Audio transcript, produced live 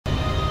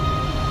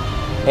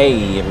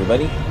Hey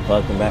everybody,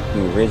 welcome back to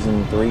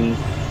Risen 3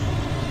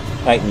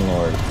 Titan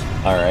Lords.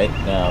 Alright,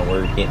 now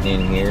we're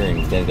getting in here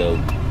and gonna go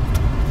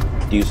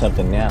do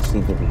something nasty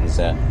to these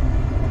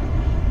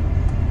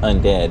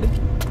undead.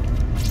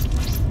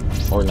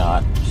 Or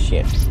not.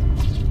 Shit. I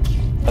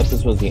thought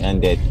this was the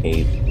undead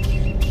cave.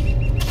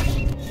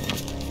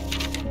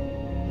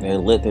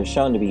 They're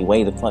shown to be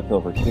way the fuck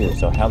over here,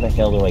 so how the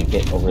hell do I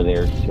get over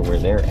there to where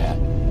they're at?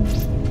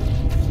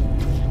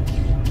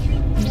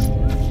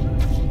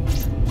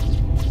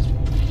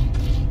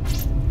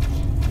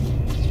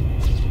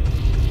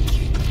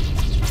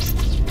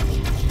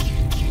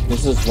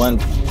 This is one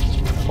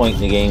point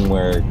in the game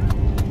where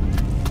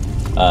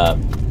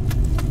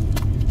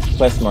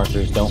quest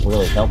markers don't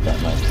really help that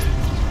much.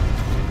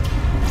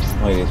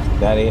 Wait, is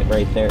that it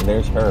right there?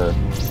 There's her.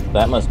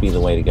 That must be the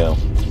way to go.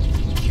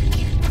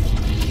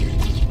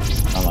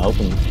 I'm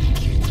hoping.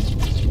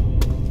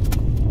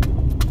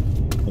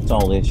 What's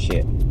all this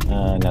shit?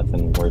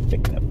 Nothing worth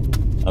picking up.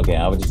 Okay,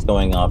 I was just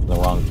going off in the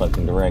wrong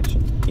fucking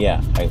direction.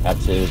 Yeah, I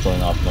absolutely was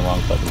going off in the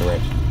wrong fucking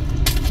direction.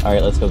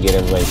 Alright, let's go get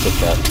everybody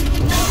picked up.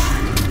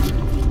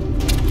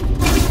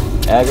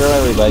 Aggro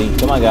everybody.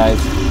 Come on, guys.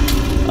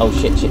 Oh,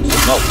 shit.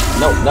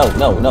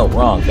 No.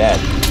 Wrong. Bad.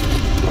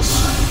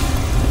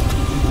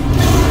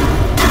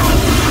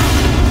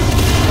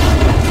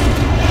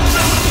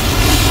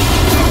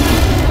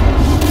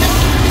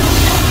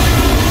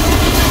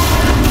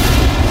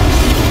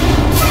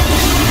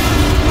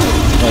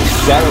 Like,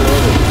 Shadow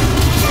Lord.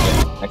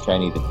 Yeah, actually, I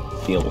need to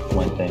deal with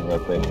one thing real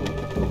quick.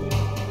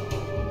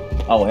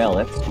 Oh, hell,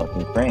 that's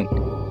fucking crank.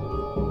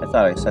 I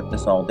thought I set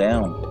this all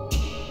down.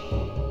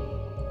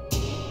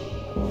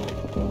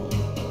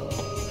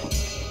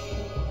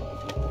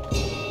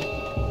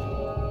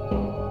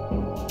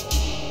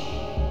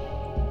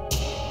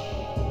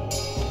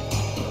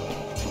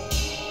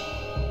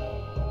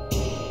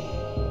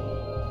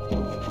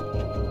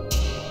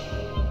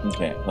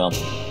 Okay, well,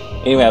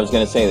 anyway, I was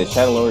going to say, the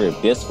Shadow Lord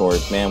of Discord,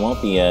 man,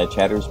 won't the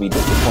chatters be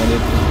disappointed?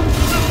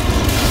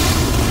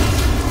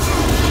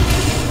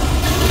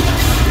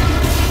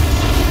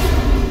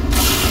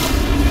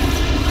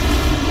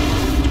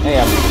 Hey,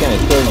 I'm just going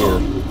to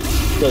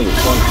kill your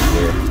flunkies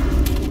here.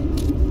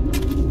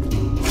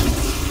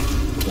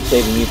 I'm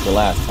saving you for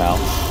last, pal.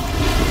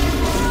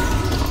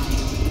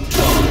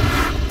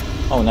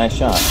 Oh, nice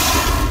shot.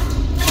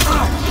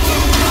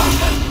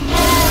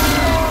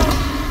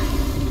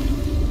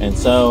 And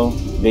so,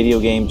 video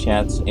game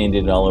chats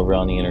ended all over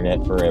on the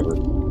internet forever.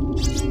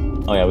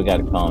 Oh yeah, we got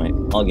a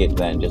comment. I'll get to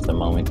that in just a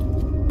moment.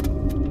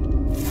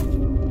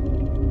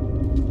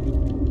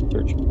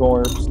 Search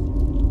corpse.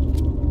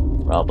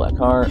 Raw Black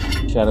Heart.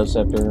 Shadow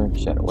Scepter.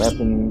 Shadow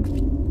Weapon.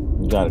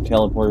 We got a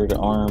teleporter to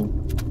arm.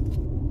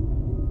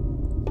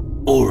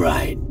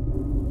 Alright.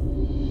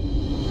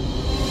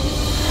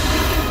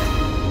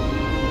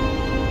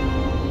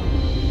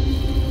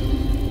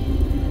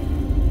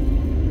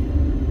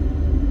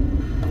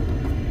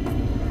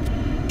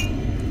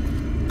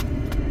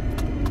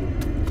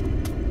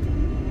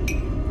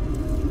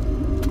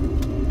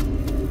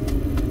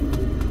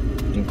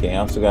 Okay, I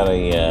also got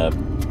a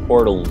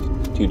portal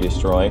to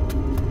destroy.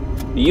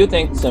 Do you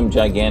think some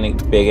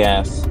gigantic,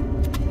 big-ass,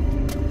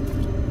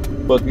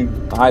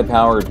 fucking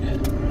high-powered,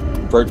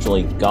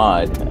 virtually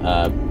god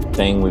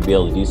thing would be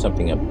able to do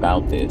something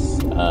about this?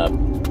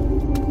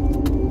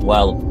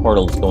 While the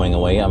portal's going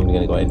away, I'm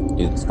going to go ahead and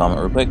do this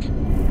comment real quick.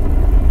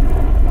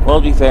 Well,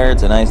 to be fair,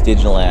 it's a nice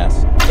digital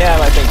ass. Yeah,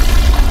 I think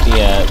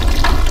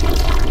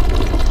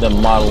the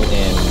model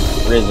in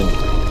Risen...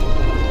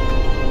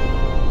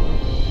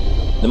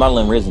 The model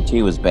in Risen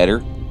 2 was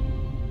better,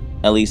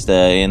 at least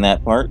in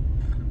that part,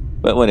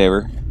 but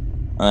whatever.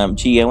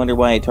 Gee, I wonder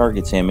why it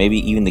targets him. Maybe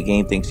even the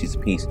game thinks he's a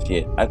piece of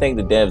shit. I think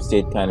the devs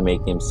did kind of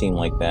make him seem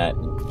like that,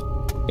 and,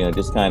 you know,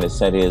 just kind of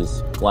set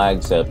his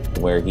flags up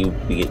where he'd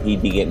be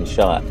getting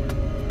shot.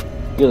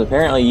 Because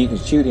apparently you can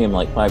shoot him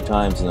like 5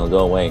 times and he'll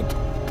go away.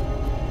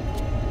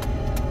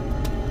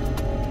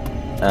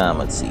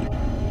 Let's see.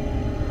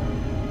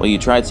 Well, you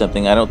tried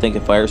something. I don't think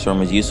a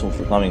firestorm is useful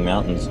for climbing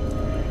mountains.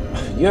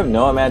 You have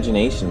no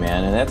imagination,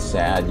 man, and that's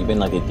sad. You've been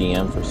like a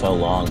DM for so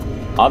long.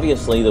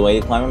 Obviously, the way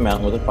to climb a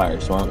mountain with a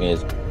firestorm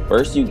is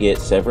first you get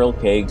several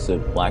kegs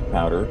of black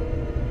powder,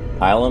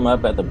 pile them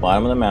up at the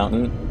bottom of the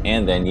mountain,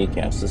 and then you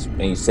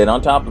you sit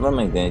on top of them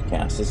and then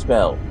cast a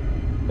spell.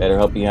 Better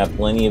hope you have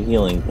plenty of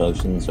healing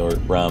potions or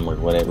rum or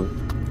whatever.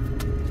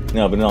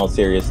 No, but in all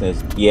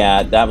seriousness,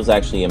 yeah, that was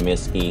actually a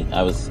miss key.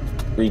 I was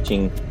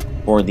reaching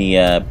for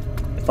the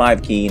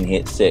 5 key and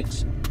hit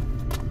 6.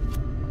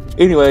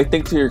 Anyway,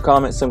 thanks for your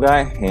comment, some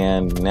guy,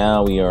 and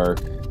now we are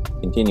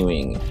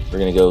continuing. We're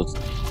gonna go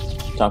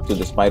talk to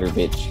the spider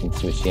bitch and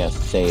see what she has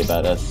to say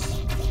about us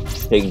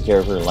taking care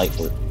of her light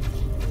work.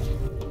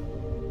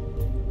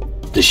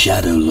 The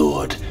Shadow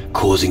Lord,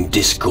 causing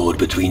discord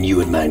between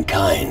you and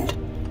mankind,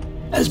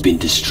 has been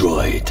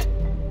destroyed.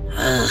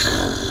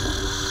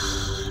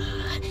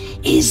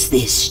 Is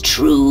this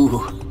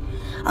true?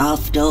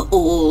 After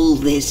all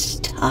this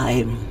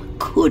time,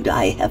 could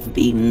I have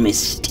been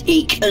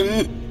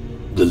mistaken?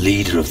 The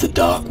leader of the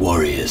Dark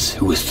Warriors,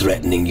 who was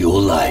threatening your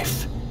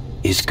life,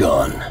 is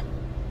gone.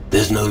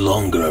 There's no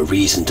longer a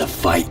reason to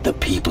fight the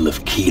people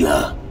of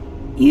Keelah.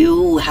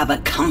 You have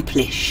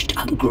accomplished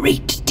a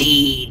great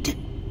deed.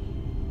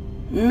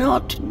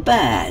 Not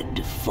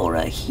bad for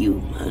a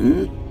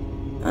human.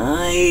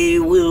 I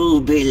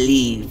will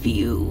believe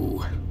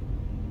you.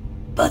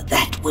 But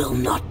that will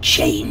not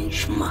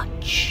change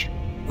much.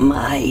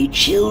 My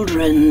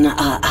children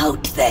are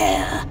out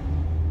there,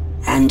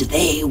 and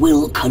they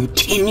will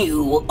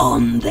continue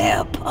on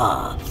their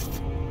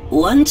path.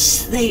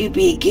 Once they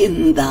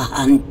begin the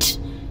hunt,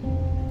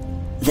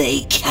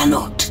 they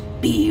cannot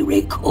be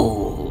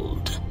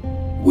recalled.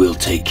 We'll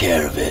take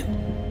care of it.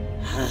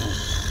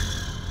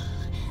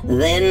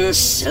 Then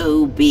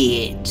so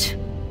be it.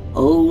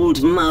 Old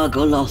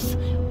Margoloth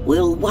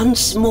will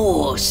once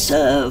more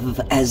serve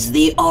as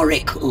the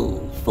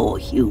oracle for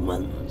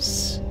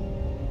humans.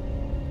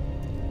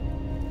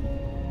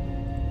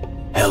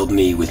 Help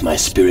me with my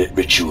spirit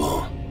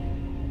ritual.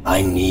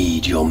 I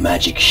need your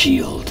magic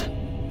shield.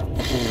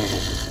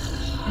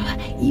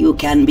 You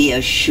can be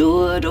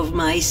assured of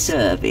my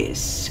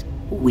service,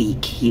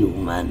 weak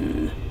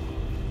human.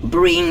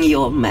 Bring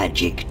your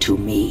magic to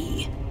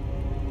me.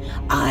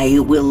 I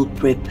will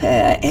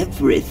prepare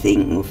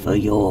everything for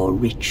your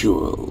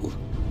ritual.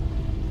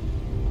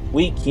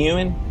 Weak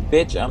human?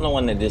 Bitch, I'm the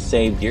one that just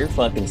saved your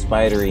fucking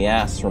spidery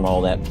ass from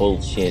all that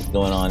bullshit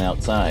going on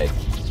outside.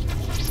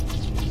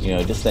 You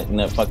know, just in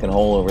that fucking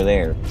hole over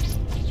there.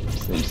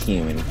 Weak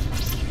human.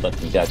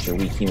 Fucking got your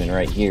weak human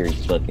right here,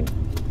 you fucking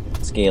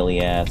scaly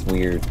ass,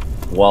 weird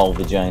wall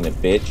vagina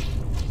bitch.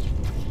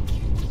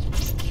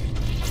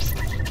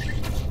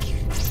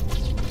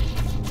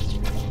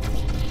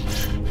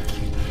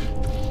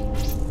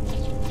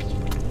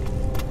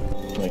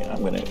 Wait,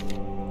 I'm gonna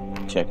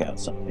check out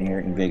something here.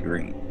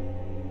 Invigorate.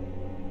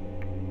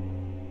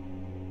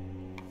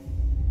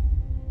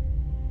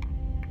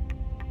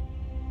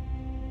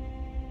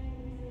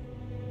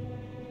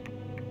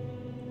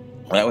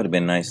 That would have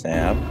been nice to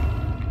have.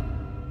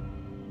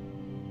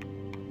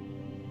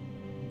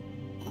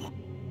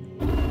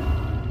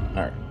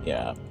 Alright,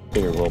 yeah.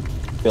 Figure we'll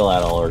fill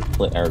out all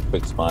our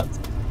quick spots.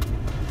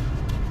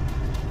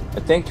 I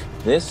think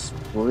this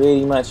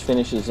pretty much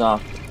finishes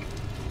off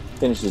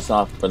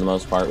for the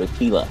most part with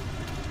Keelah.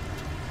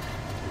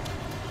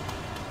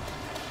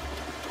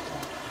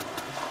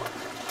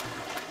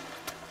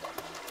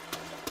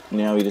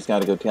 Now we just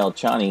gotta go tell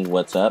Chani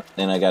what's up,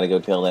 then I gotta go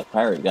tell that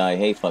pirate guy,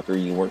 hey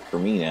fucker, you work for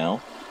me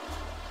now.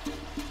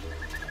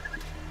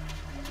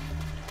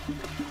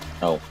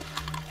 Oh.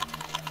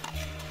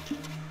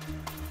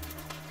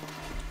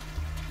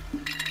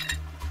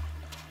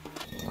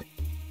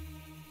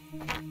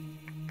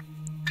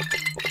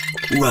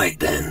 Right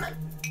then.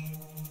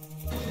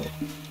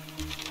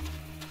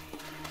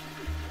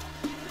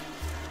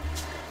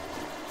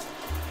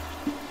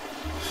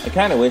 I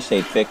kinda wish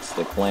they'd fix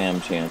the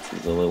clam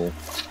chances a little.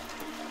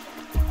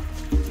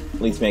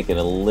 At least make it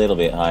a little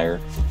bit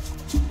higher.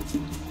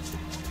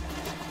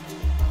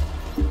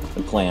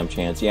 The clam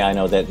chance. Yeah, I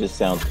know that just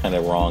sounds kind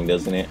of wrong,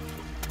 doesn't it?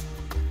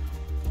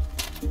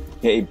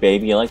 Hey,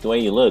 baby, I like the way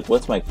you look.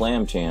 What's my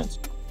clam chance?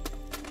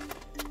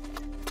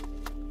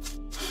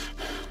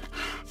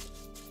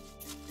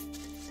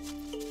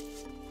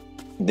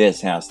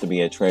 This has to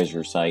be a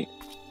treasure site.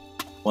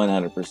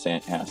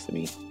 100% has to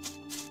be.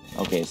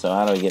 Okay, so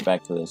how do I get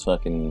back to this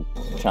fucking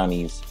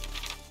Chinese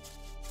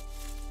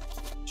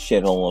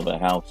shithole of a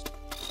house?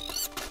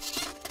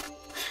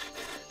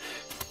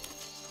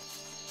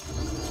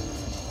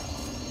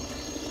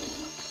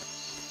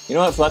 You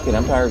know what? Fuck it.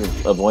 I'm tired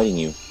of avoiding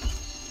you.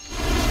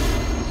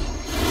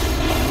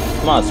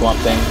 Come on, Swamp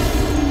Thing.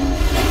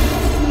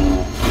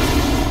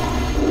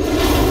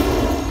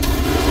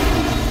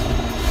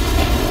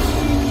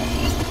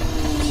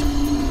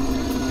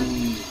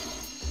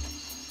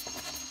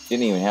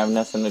 Didn't even have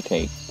nothing to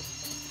take.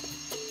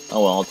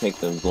 Oh well, I'll take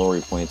the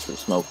glory points for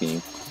smoking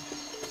you.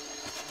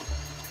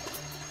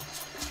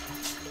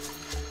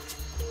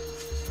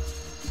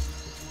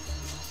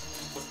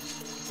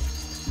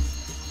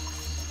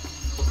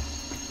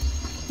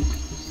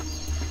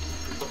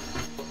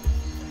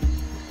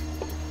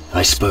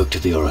 I spoke to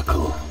the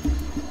Oracle.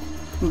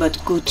 But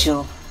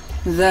Gucho,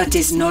 that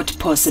is not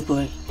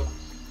possible.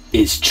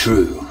 It's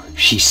true.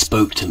 She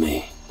spoke to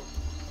me.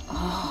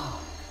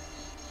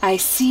 I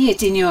see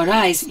it in your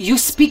eyes. You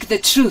speak the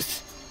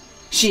truth.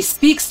 She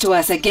speaks to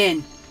us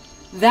again.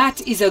 That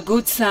is a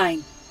good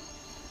sign.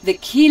 The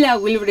Keelah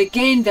will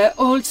regain their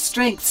old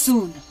strength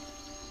soon.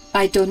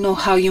 I don't know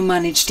how you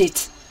managed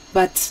it,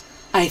 but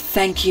I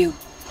thank you.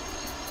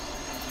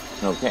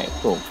 Okay,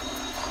 cool.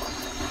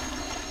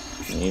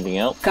 Anything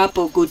else?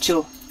 Capo,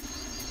 Gucho.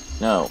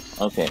 No.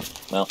 Okay.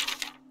 Well,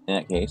 in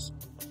that case,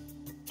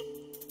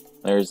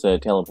 there's a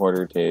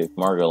teleporter to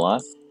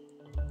Margoloths.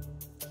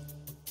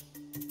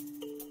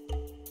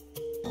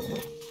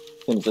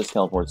 Since this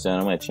teleport's done,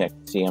 I'm gonna check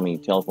to see how many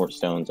teleport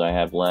stones I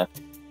have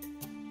left.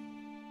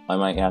 I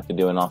might have to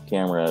do an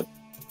off-camera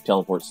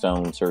teleport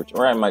stone search,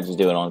 or I might just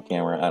do it on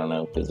camera. I don't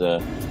know, because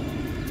the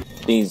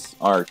These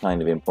are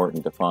kind of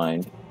important to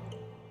find.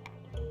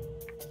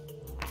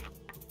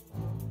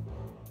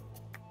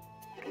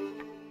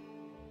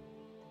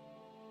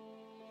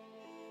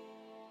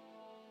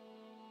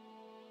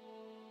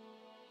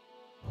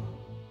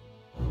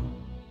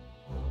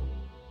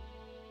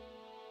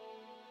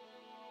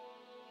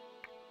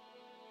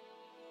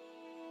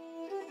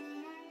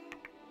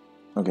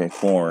 Okay,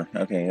 4.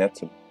 Okay,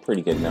 that's a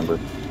pretty good number.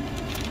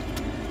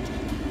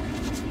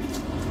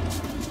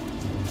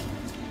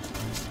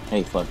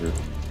 Hey, fucker.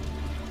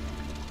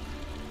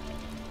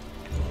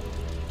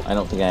 I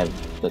don't think I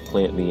have the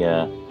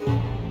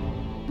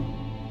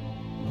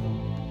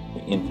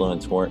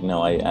influence for it.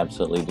 No, I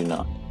absolutely do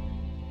not.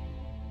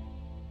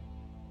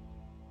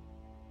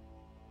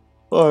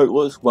 Alright,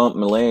 let's bump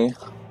melee.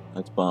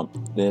 Let's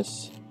bump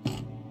this.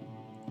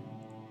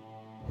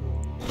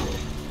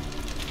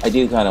 I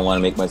do kind of want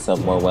to make myself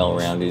more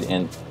well-rounded,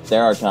 and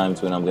there are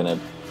times when I'm going to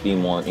be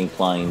more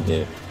inclined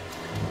to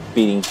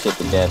beating shit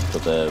to death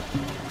with a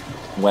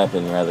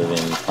weapon rather than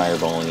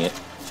fireballing it.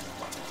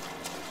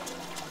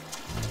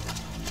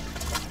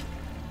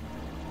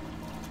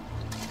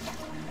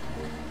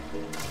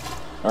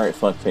 Alright,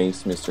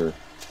 fuckface, Mr.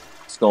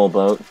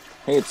 Skullboat.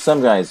 Hey, it's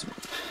some guy's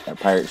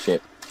pirate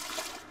ship.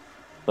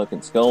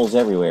 Fucking skulls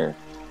everywhere.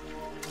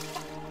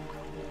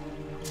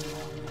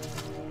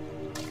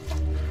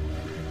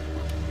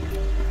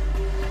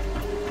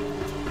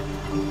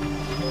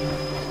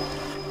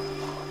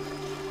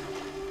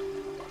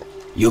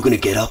 You're gonna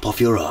get up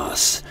off your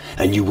ass,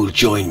 and you will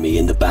join me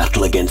in the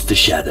battle against the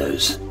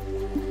shadows.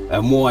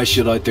 And why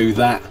should I do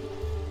that?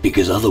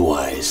 Because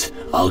otherwise,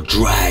 I'll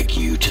drag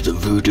you to the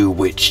voodoo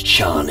witch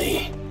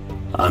Chani.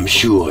 I'm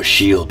sure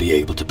she'll be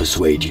able to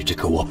persuade you to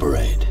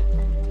cooperate.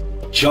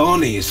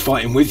 Chani is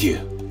fighting with you.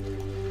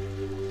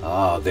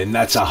 Ah, then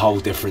that's a whole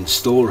different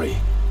story.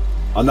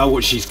 I know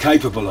what she's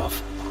capable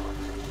of.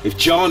 If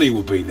Chani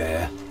will be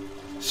there,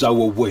 so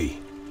will we.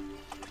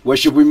 Where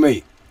should we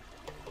meet?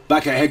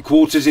 Back at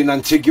headquarters in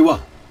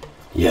Antigua?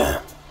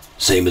 Yeah,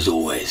 same as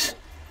always.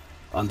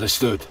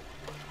 Understood.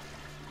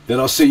 Then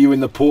I'll see you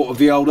in the port of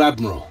the Old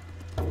Admiral.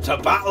 To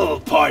battle,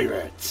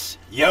 pirates!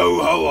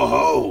 Yo ho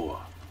ho!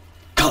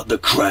 Cut the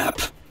crap!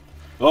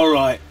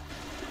 Alright.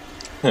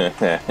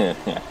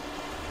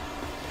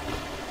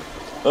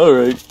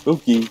 Alright,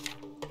 okay.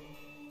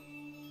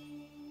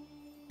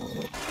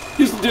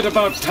 Isn't it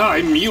about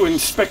time you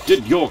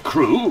inspected your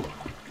crew?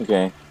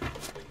 Okay.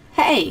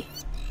 Hey,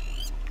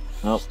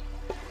 Oh.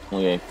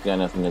 Okay, got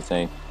nothing to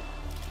say.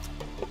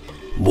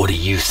 What do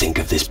you think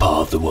of this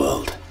part of the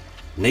world?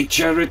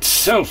 Nature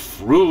itself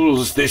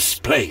rules this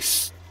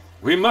place.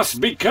 We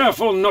must be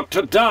careful not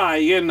to die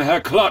in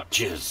her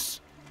clutches.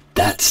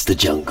 That's the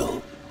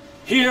jungle.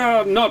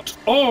 Here, not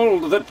all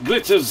that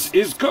glitters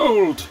is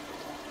gold.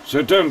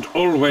 So don't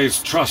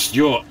always trust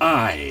your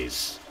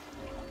eyes.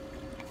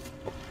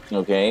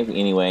 Okay,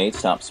 anyway,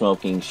 stop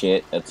smoking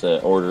shit. That's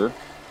an order.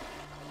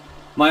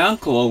 My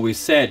uncle always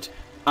said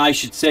I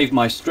should save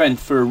my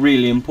strength for a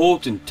really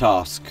important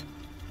task.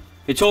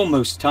 It's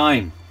almost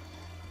time.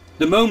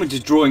 The moment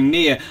is drawing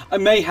near. I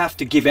may have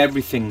to give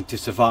everything to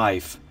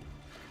survive.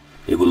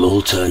 It will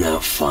all turn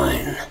out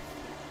fine.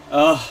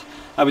 Ugh,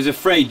 I was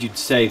afraid you'd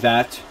say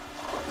that.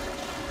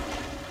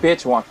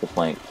 Bitch, walk the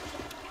plank.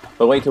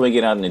 But wait till we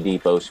get out in the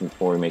deep ocean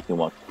before we make you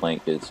walk the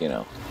plank, because, you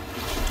know...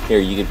 Here,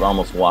 you could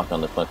almost walk on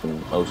the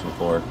fucking ocean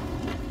floor.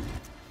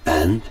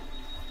 And?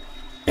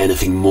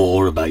 Anything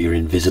more about your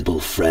invisible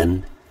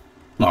friend?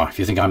 Oh, if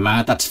you think I'm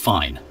mad, that's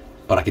fine.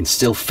 But I can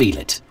still feel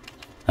it.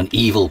 An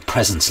evil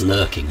presence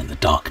lurking in the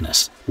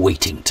darkness,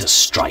 waiting to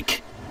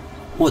strike.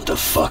 What the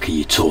fuck are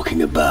you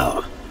talking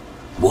about?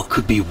 What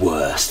could be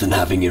worse than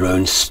having your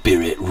own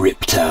spirit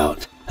ripped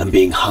out and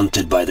being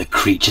hunted by the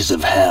creatures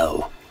of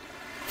hell?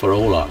 For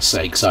all our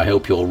sakes, I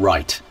hope you're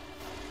right.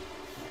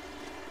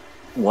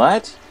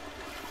 What?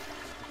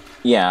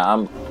 Yeah,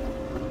 I'm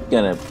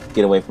gonna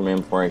get away from him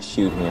before I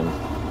shoot him.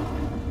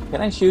 Can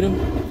I shoot him?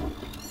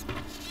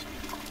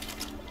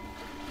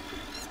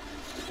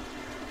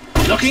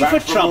 Looking for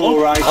trouble?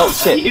 Right. Oh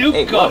shit! You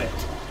Hey, got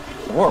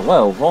whoa. it.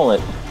 Whoa, roll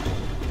it.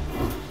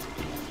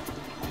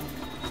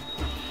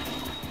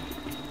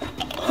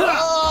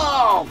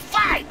 Oh,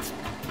 fight!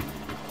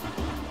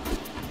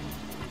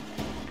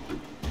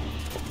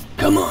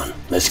 Come on,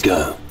 let's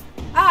go.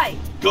 aye.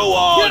 Go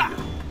on!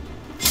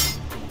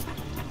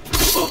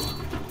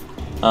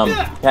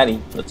 Patty,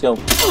 let's go.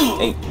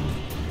 Hey,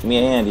 give me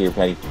a hand here,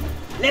 Patty.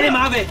 Let him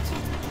have it.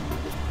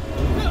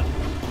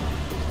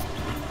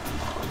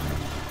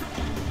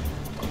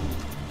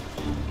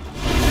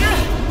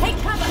 Take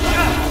cover!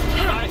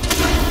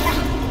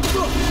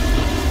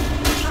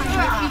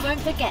 I hope you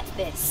won't forget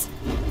this.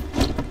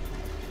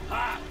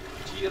 Ha!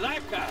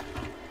 Chiraka!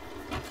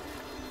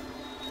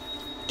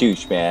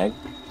 Douchebag.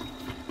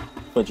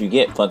 What you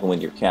get fucking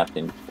with your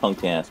captain,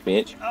 punk ass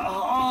bitch.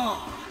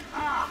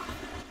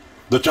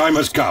 The time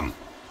has come.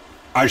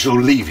 I shall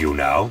leave you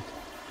now.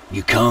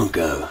 You can't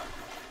go.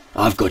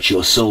 I've got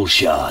your soul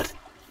shard.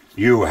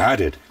 You had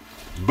it.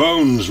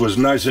 Bones was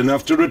nice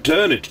enough to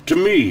return it to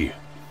me.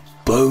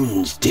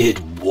 Bones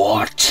did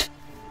what?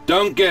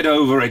 Don't get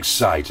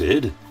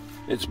overexcited.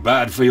 It's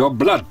bad for your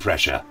blood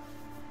pressure.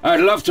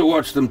 I'd love to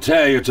watch them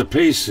tear you to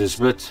pieces,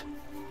 but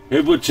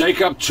it would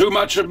take up too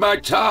much of my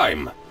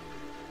time.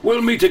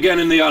 We'll meet again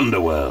in the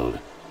underworld,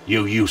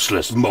 you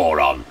useless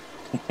moron.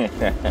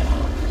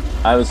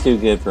 I was too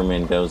good for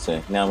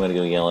Mendoza. Now I'm gonna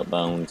go yell at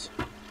Bones.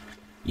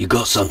 You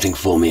got something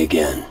for me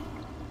again?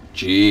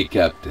 Gee,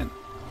 Captain.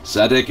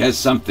 Sadek has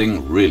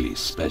something really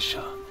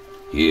special.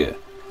 Here,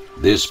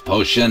 this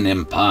potion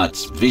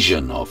imparts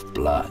vision of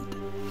blood.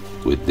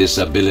 With this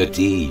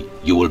ability,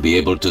 you will be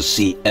able to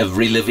see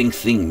every living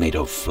thing made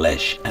of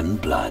flesh and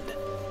blood.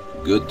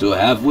 Good to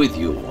have with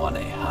you on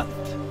a hunt.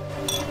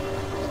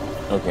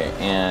 Okay,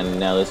 and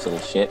now this little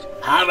shit.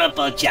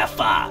 Horrible,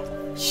 Jafar.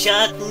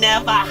 Should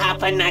never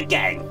happen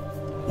again.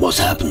 What's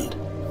happened?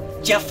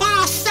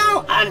 Jafar's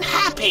so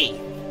unhappy.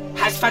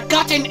 Has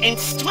forgotten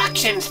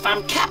instructions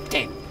from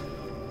Captain.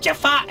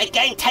 Jafar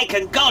again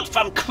taken gold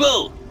from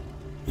crew.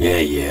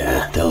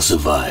 Yeah, they'll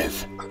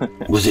survive.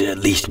 Was it at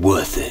least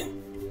worth it?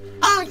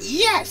 Oh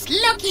yes,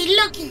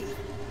 looky.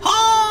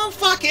 Whole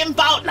fucking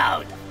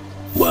boatload.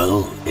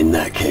 Well, in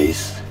that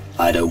case,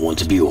 I don't want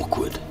to be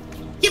awkward.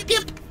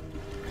 Yep.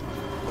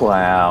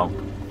 Wow.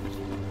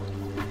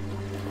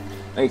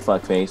 Hey,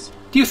 fuckface.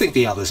 Do you think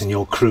the others in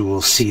your crew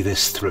will see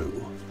this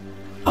through?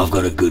 I've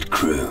got a good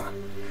crew.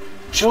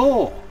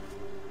 Sure.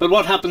 But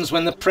what happens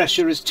when the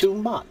pressure is too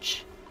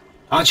much?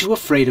 Aren't you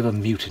afraid of a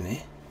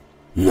mutiny?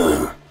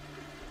 No.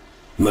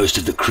 Most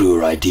of the crew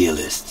are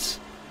idealists.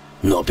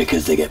 Not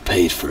because they get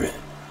paid for it.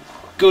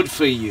 Good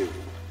for you.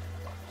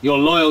 Your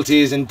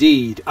loyalty is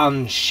indeed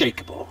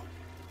unshakable.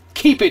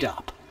 Keep it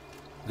up.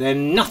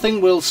 Then nothing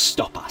will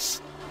stop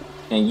us.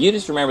 And you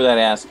just remember that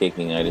ass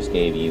kicking I just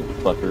gave you,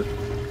 fucker.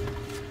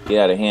 Get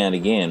out of hand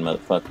again,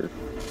 motherfucker.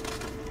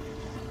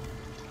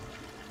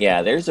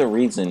 Yeah, there's a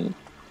reason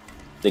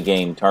the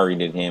game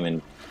targeted him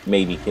and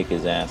made me kick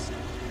his ass.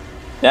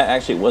 That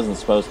actually wasn't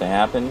supposed to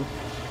happen,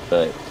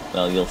 but,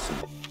 well, you'll see.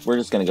 We're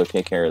just gonna go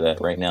take care of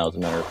that right now, as a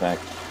matter of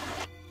fact.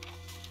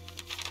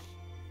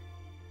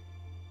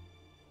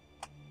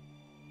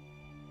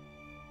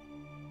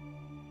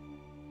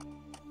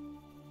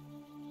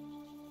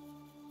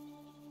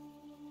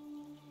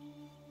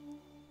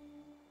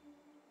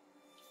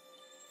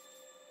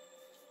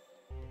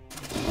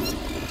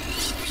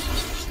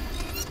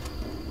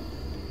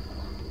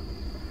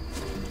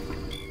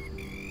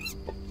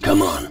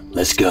 Come on,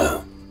 let's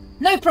go.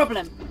 No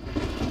problem.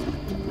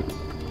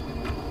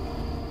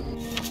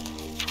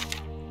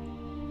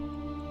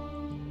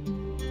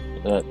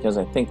 Because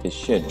I think this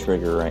should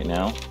trigger right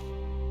now.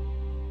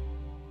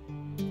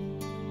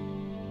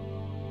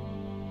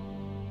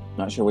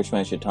 Not sure which one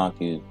I should talk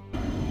to,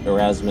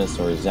 Erasmus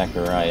or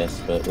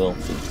Zacharias, but we'll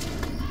see.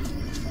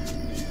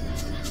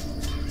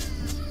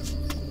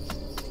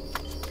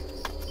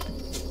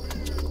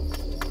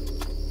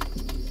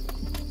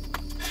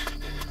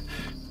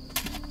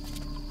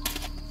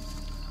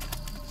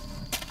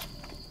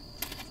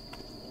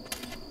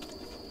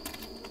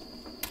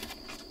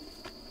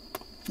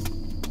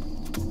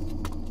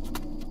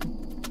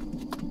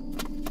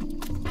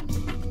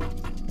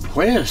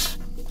 Where's?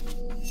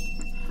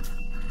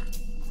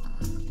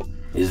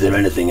 Is there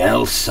anything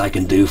else I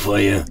can do for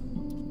you?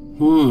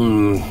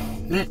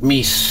 Let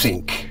me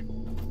think.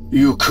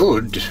 You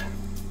could.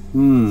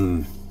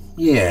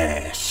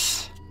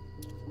 Yes.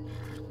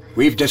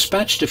 We've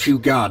dispatched a few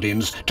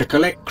guardians to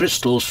collect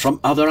crystals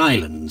from other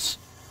islands.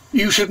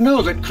 You should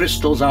know that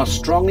crystals are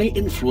strongly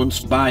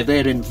influenced by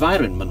their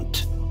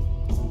environment.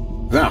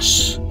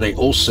 Thus, they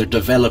also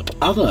develop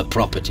other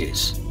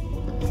properties.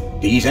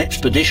 These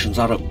expeditions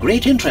are of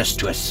great interest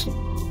to us.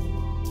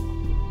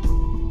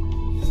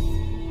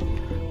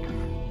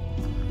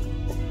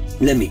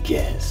 Let me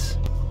guess.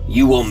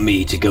 You want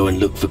me to go and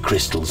look for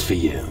crystals for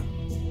you?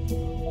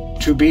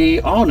 To be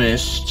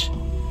honest,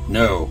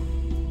 no.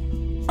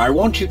 I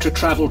want you to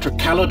travel to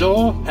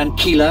Calidor and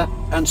Kila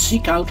and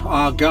seek out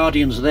our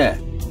guardians there.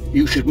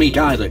 You should meet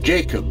either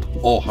Jacob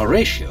or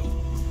Horatio.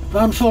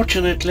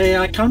 Unfortunately,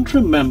 I can't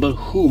remember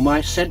whom I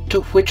sent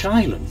to which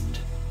island.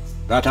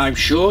 But I'm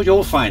sure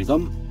you'll find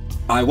them.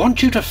 I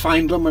want you to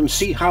find them and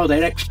see how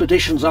their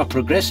expeditions are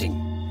progressing.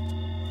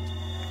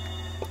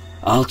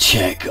 I'll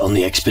check on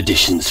the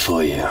expeditions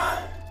for you.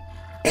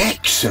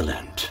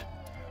 Excellent.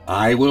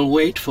 I will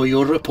wait for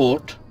your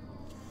report.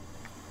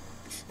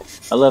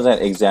 I love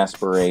that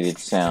exasperated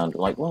sound.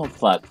 Like, well,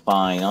 fuck,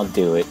 fine, I'll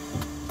do it.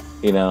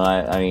 You know,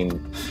 I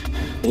mean,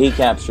 he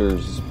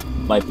captures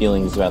my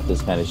feelings about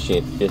this kind of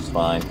shit just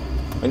fine.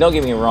 I mean, don't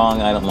get me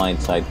wrong, I don't mind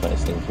side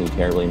questing too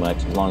terribly much,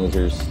 as long as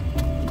there's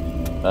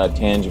a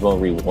tangible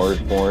reward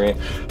for it.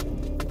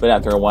 But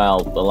after a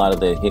while, a lot of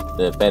the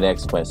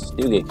FedEx quests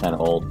do get kind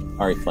of old.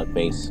 Alright,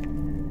 fuckface.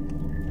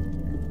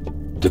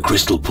 The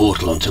crystal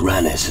portal on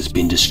Tyrannus has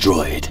been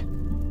destroyed.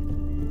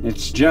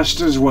 It's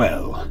just as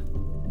well.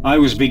 I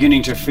was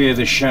beginning to fear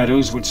the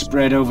shadows would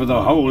spread over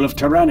the whole of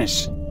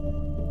Tyrannus.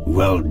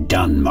 Well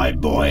done, my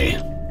boy.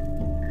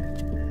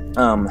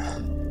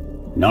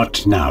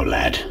 Not now,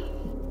 lad.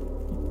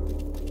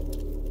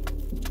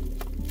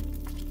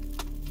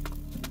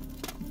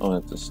 Oh,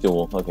 that's a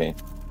stool. Okay.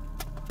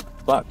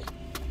 Fuck.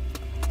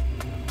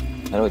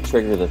 How do I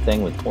trigger the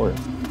thing with horse?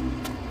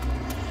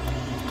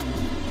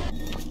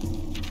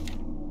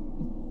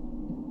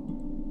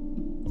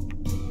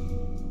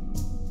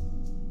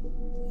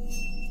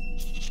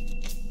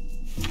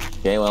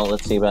 Okay, well,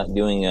 let's see about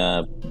doing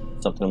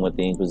something with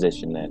the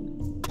Inquisition then.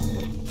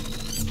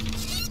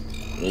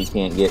 We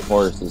can't get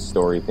Horace's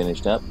story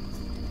finished up.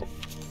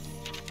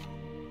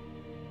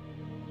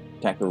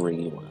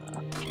 Takarima.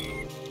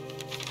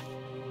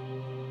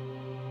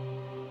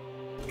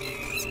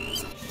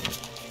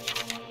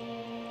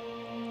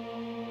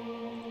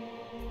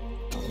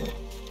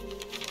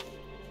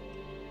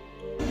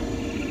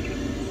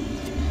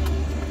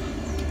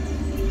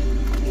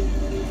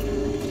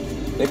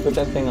 They put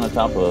that thing on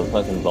top of a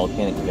fucking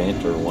volcanic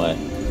vent or what?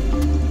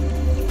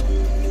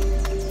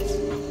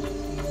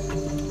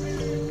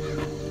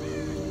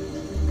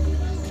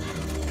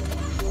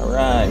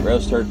 Alright,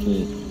 roast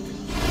turkey.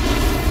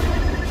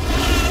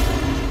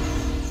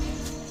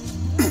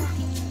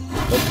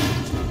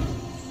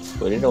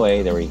 Put it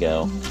away, there we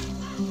go.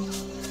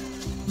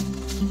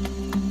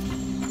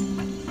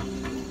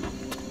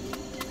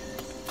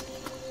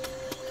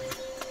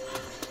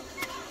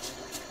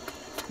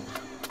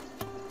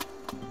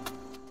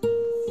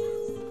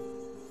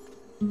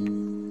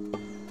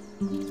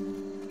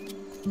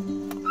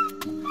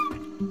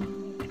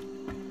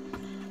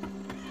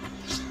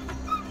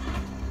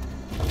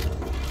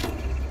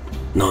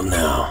 Not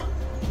now.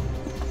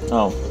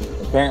 Oh,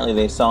 apparently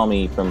they saw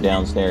me from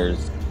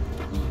downstairs.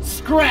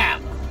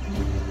 Scrap!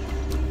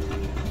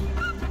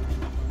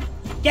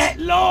 Get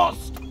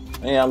lost!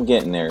 Yeah, I'm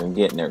getting there,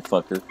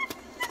 fucker.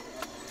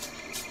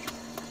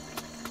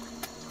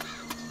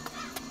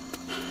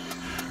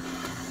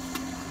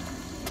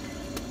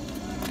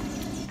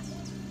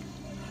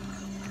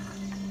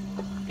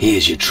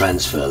 Here's your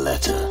transfer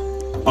letter.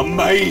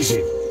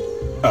 Amazing!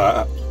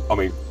 I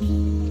mean,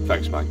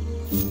 thanks, mate.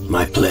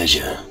 My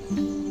pleasure.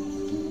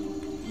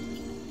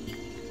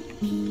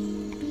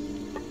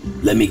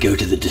 Let me go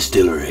to the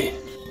distillery.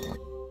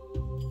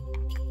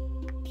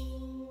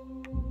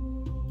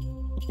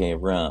 Okay,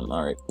 rum.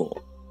 Alright,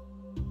 cool.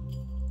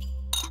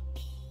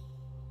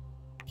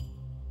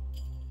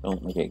 Oh,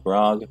 okay,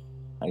 grog.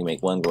 I can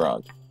make one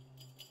grog.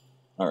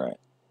 Alright.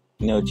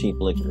 No cheap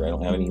liquor. I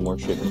don't have any more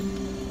sugar.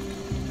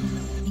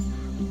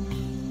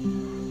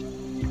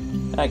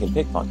 I can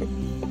pickpocket.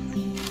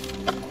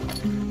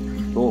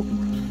 Cool.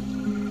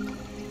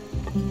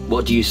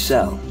 What do you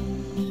sell?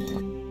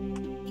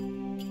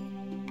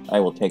 I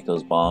will take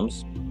those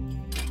bombs.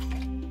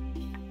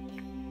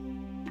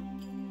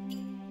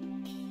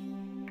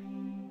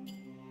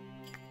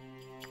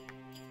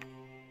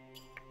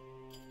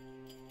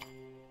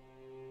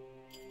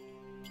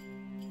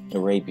 A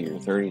rapier,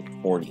 30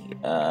 to 40.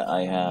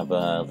 I have,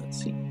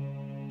 let's see.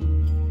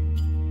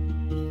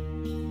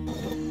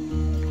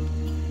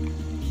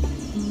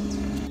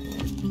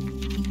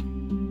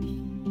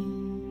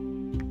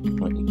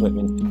 What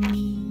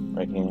equipment?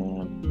 Right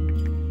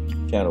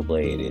hand. Shadow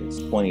Blade is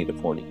 20 to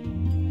 40.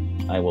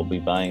 I will be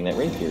buying that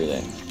rapier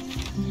then.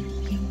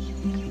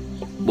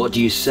 What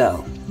do you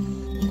sell?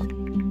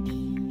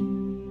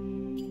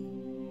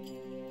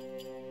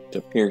 It's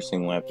a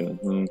piercing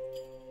weapon.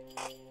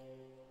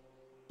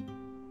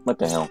 What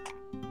the hell?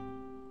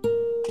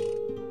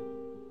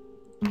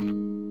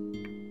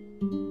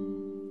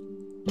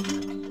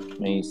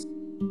 Mace.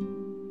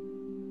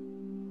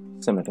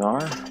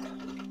 Scimitar.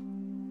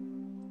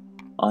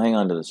 I'll hang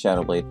on to the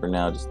Shadow Blade for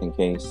now, just in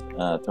case.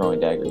 Throwing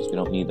daggers, we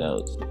don't need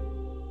those.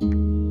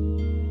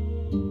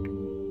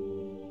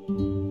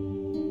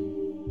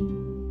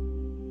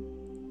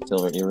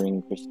 Silver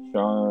earring, crystal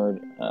shard.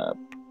 Hang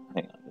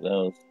on to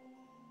those.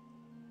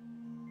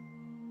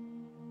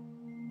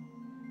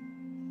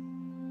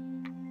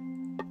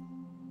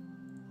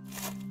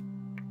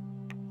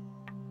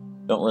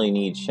 Don't really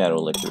need shadow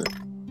liquor.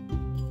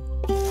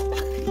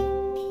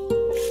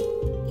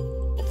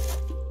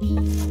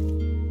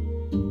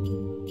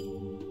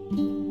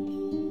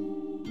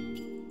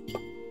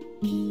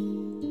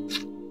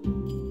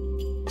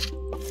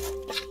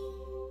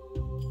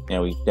 Yeah,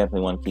 we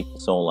definitely want to keep the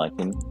soul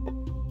lichen.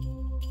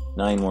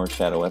 9 more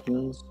shadow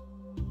weapons.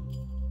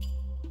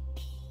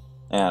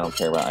 I don't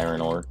care about iron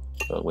ore.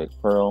 So wait,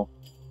 pearl.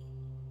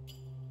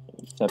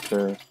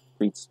 Scepter.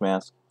 Priest's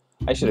mask.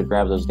 I should have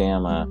grabbed those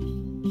damn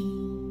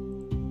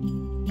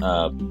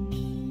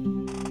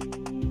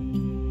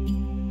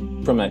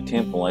from that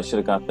temple. I should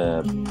have got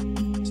the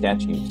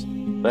statues,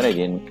 but I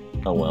didn't.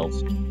 Oh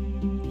wells.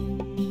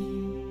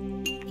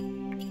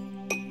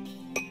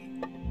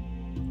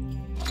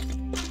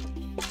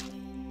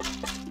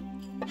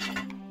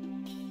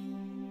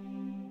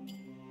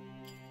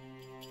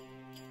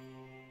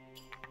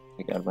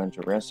 I got a bunch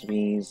of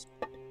recipes.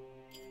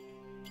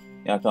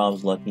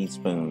 Yakov's Lucky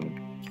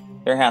Spoon.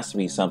 There has to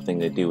be something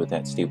to do with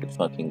that stupid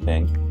fucking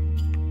thing.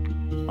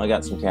 I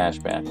got some cash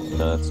back,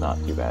 so that's not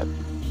too bad.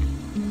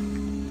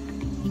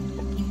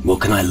 What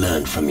can I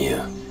learn from you?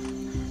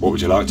 What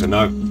would you like to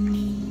know?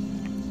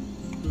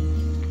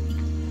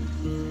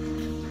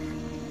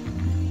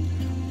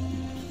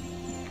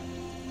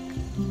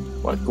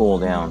 What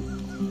cooldown?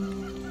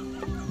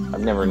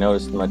 I've never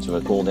noticed much of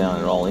a cooldown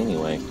at all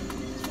anyway.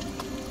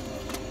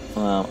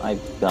 Well,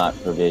 I've got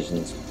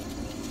provisions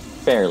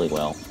fairly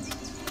well.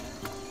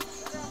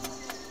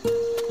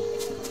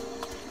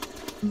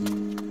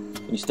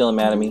 You still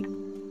mad at me?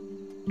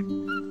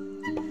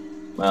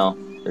 Well,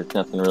 there's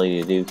nothing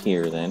really to do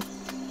here then.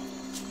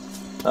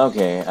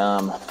 Okay,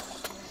 well,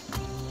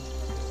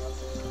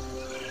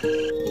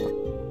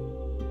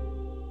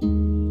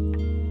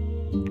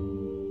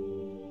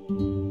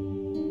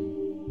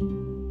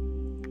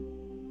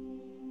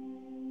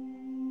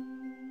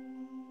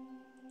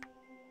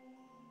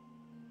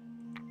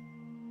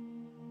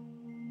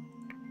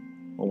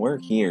 we're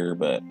here,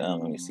 but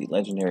let me see,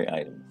 legendary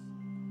items.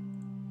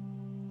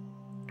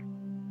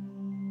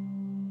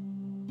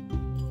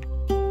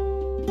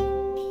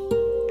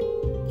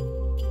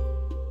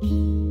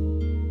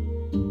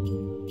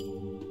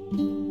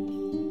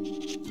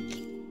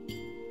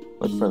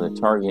 Look for the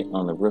target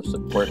on the roofs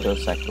of Puerto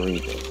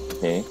Sacarito.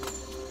 Okay.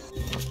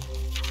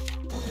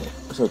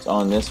 So it's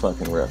on this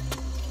fucking roof.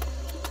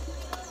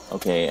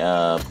 Okay,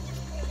 well,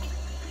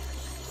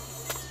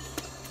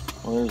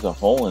 there's a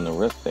hole in the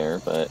roof there,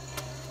 but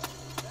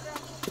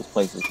this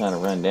place is kind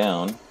of run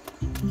down.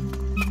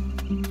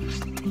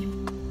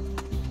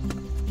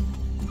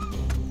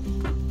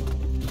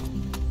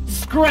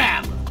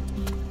 Scram!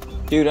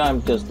 Dude,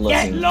 I'm just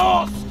looking. Get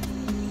lost!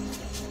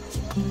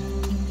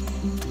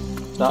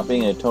 Stop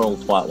being a total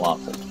twat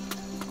waffle.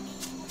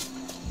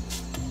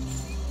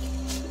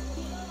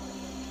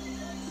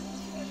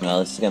 Well,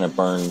 this is gonna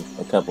burn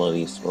a couple of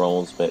these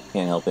scrolls, but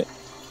can't help it.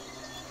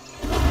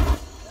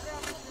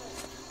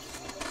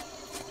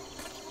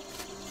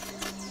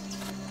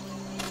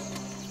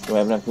 Do I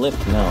have enough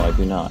lift? No, I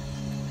do not.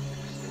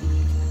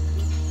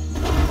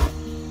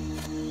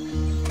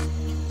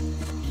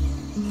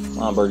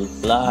 Come on, birdie.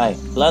 Fly.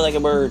 Fly like a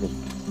bird.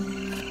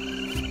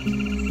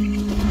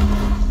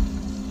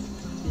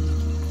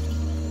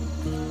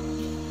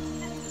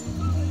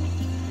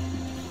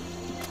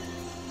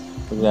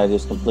 I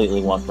just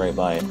completely walked right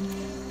by it.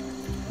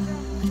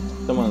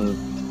 Someone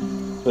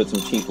put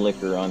some cheap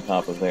liquor on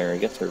top of there. I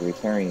guess they're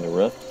repairing the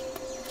roof.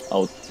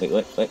 Oh, wait.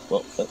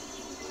 Well,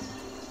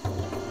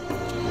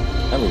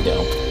 there we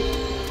go.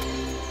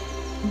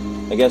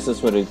 I guess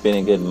this would have been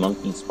a good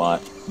monkey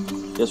spot.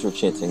 Just for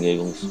shits and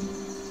giggles.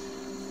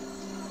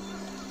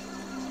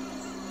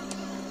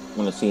 I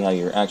want to see how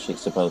you're actually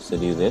supposed to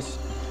do this.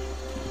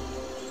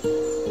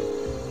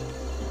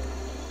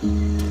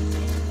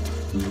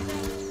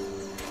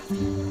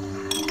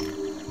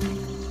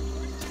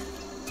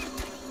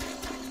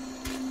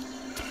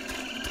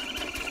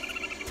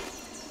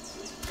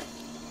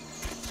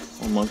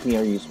 Monkey,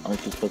 aren't you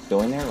supposed to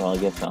go in there? Well, I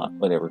guess not.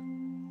 Whatever.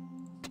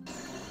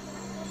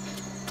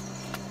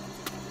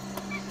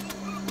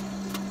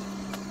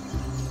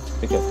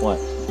 Pick up what?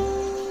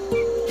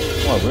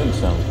 Oh,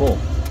 brimstone. Cool.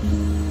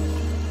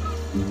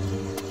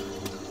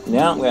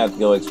 Now I'm gonna have to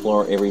go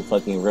explore every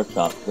fucking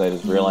rooftop because I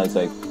just realized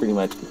I pretty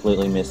much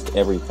completely missed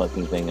every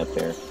fucking thing up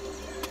there.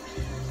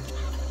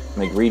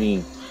 My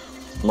greedy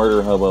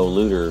murder hobo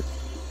looter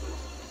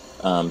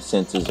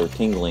senses are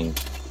tingling.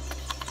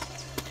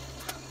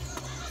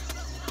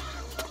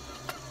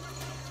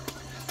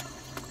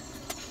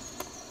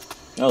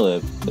 Oh,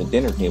 the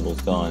dinner table's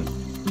gone.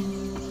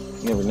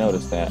 You never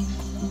noticed that.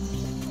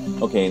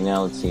 Okay,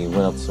 now let's see.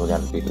 What else we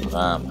got to do?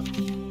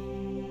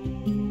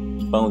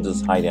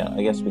 Bones' hideout.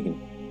 I guess we can...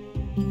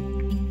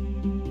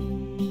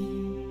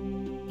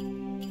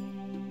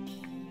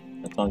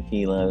 That's on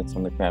Keela. That's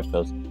on the Crab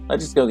Coast.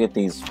 Let's just go get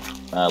these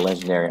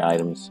legendary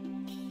items.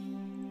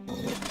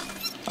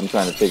 I'm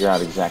trying to figure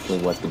out exactly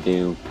what to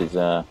do, because,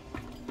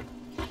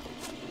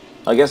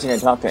 I guess I'm going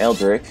to talk to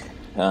Eldrick.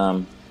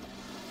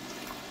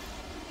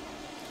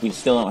 We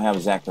still don't have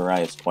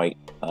Zacharias quite,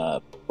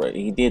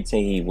 he did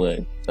say he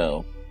would,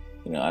 so,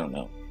 you know, I don't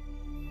know.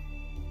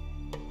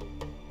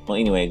 Well,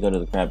 anyway, go to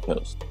the Crab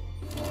Coast.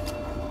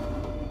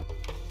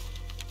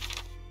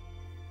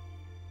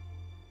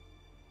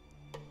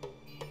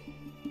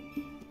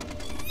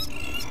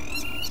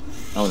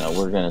 Oh no,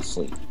 we're gonna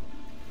sleep.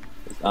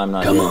 I'm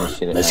not doing this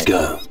shit at night. Let's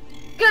go.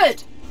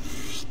 Good!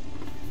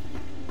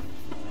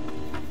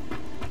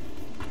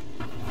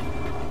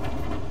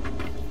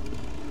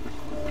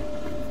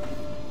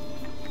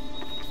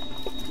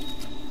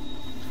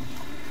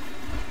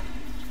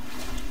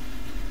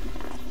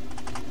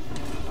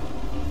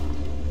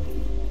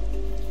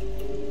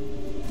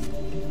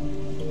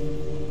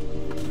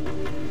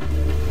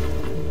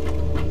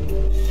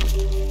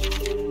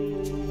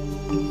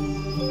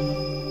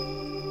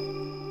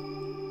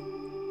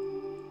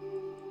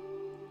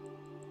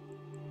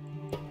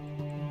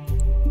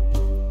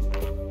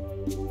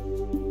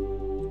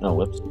 Oh,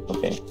 whoops.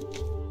 Okay.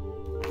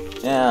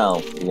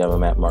 Now, we have a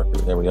map marker.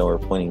 There we go. We're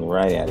pointing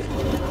right at it.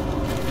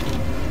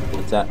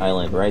 It's that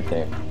island right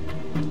there.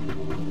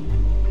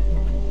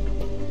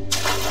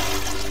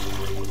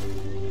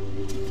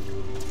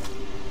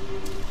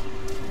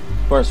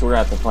 Of course, we're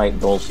gonna have to fight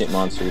bullshit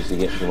monsters to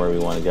get to where we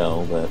want to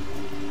go, but...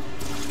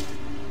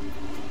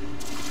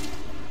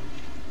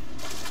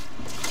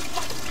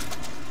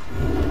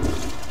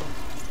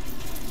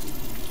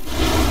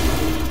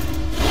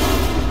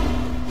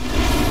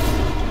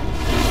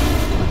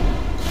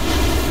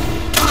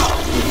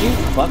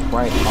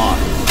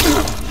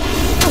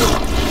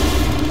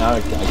 now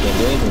I can't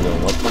do anything to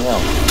him. What the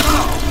hell?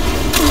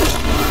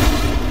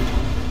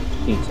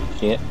 Piece of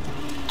shit.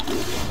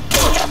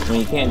 I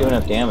mean, you can't do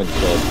enough damage to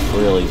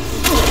really...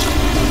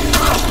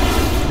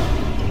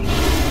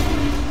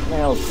 What the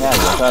hell is Patty?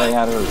 I thought I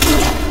had her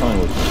coming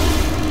with me.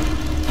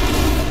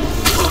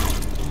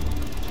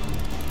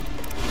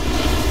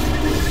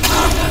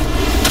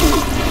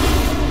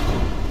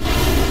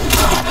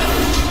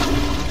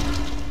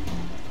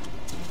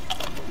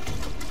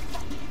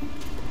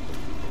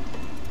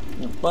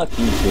 Fuck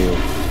you two.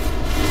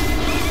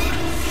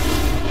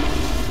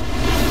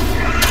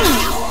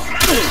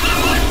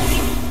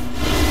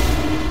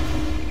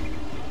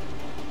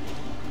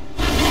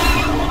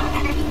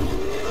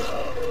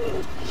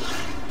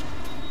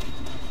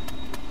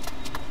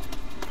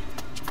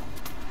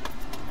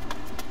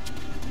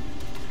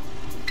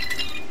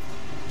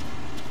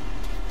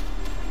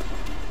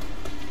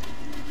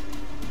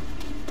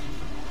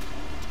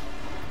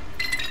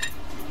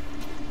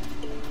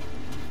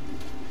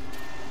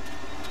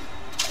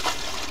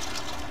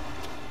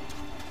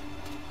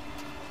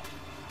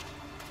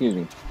 Excuse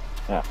me.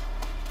 Yeah.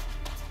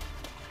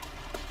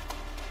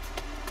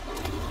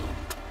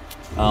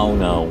 Oh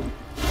no.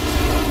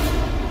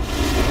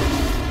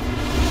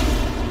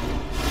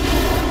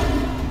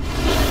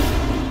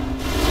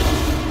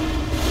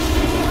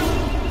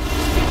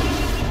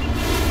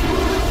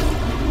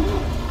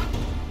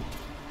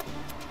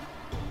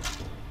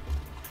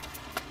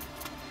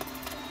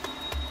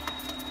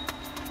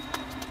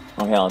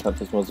 Oh hell, I thought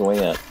this was the way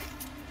up.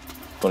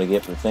 That's what I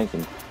get for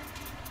thinking.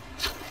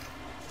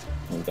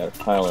 We've got a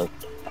pile of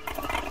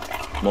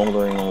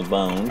smoldering old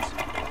bones.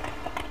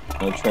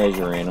 No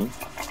treasure in them.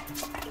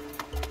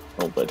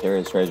 Oh, but there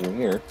is treasure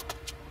here.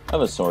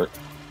 Of a sort.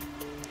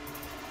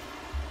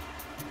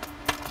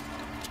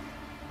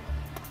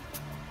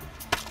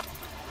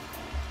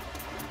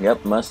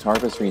 Yep, must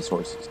harvest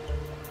resources.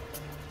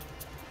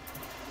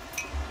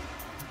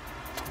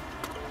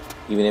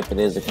 Even if it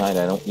is the kind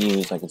I don't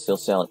use, I can still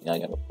sell it. Now I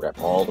gotta wrap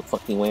all the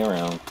fucking way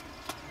around.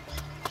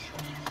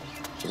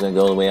 It's gonna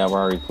go the way I've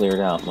already cleared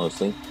out,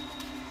 mostly.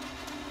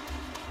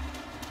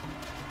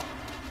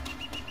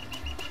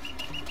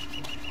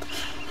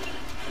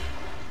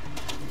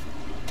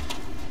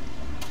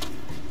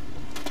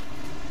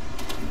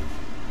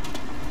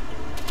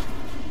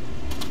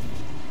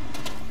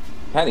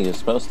 Patty was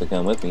supposed to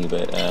come with me,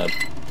 but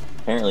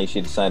apparently she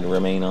decided to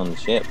remain on the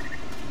ship.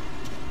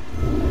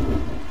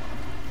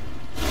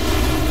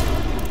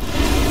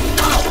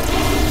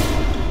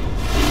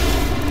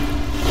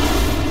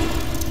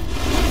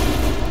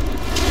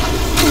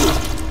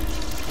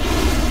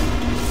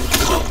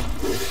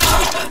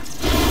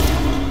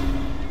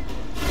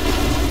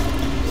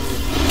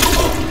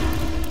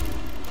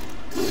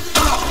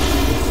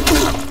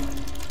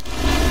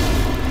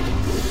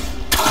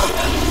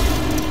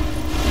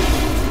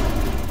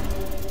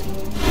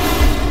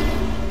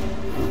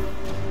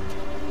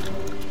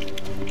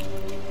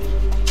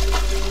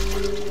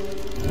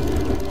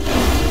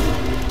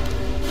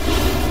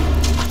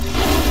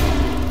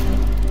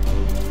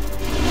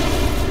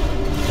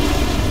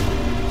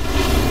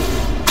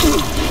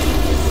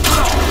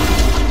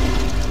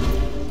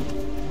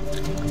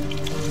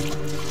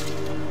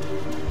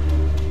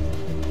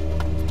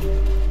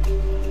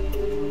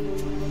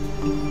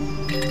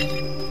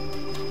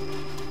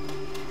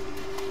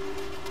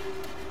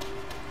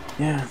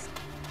 Yeah.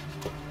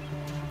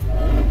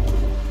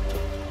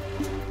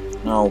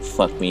 Oh,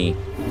 fuck me.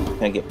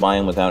 Can I get by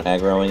him without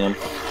aggroing him?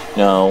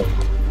 No.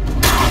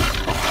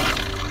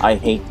 I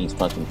hate these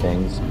fucking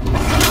things.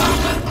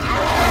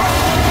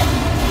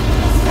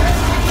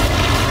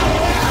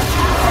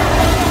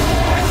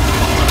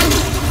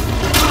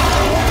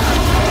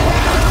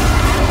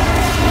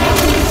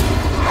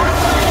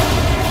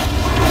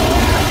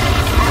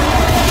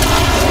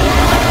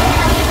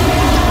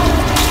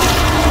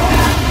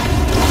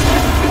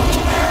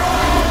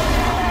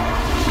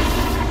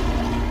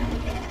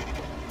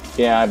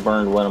 Yeah, I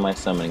burned one of my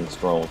summoning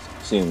scrolls.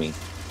 Sue me.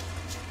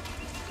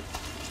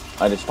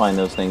 I just find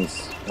those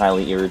things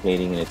highly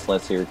irritating, and it's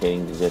less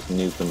irritating to just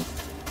nuke them.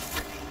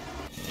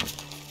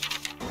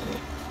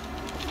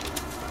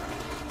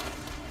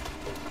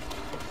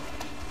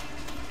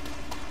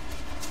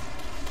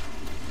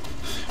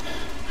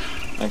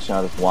 Actually,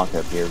 I'll just walk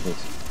up here,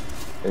 because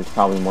there's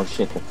probably more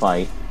shit to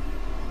fight.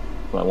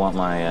 So I want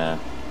my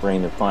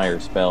Rain of Fire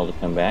spell to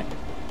come back.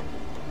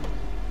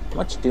 How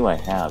much do I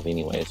have,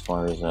 anyway, as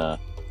far as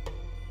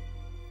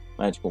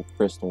magical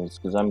crystals,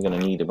 because I'm going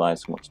to need to buy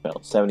some more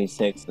spells.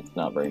 76, that's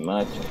not very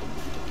much.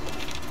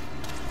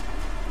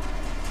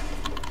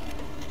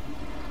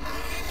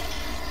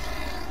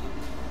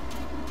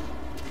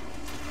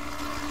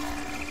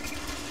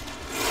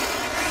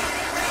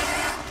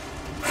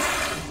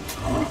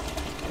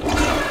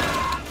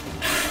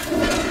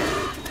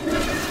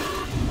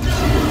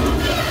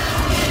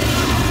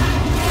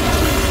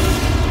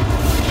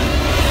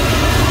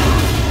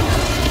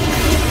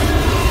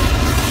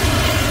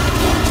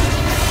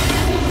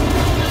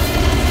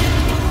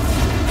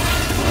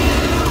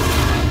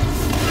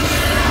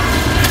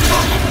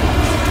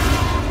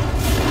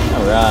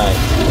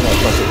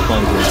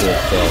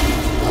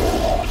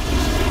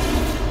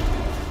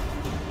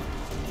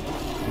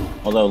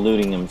 Although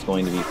looting them is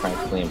going to be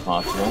practically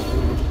impossible.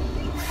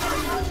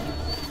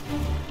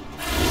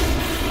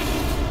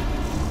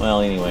 Well,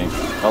 anyway,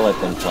 I'll let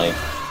them play.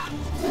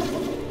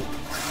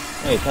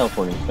 Hey,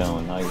 teleporting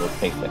stone. I will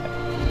take that.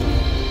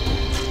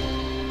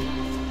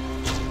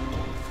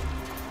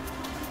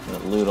 I'm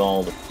gonna loot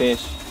all the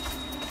fish.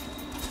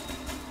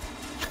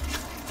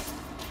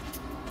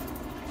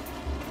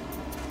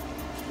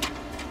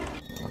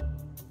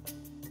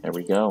 There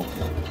we go.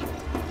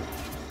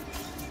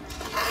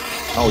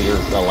 Oh, you're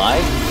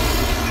alive?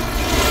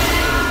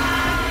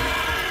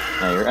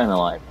 No, you're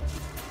unalive.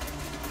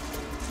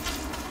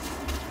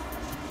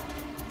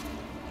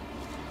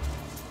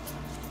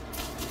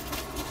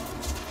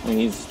 I mean,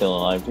 he's still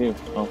alive too.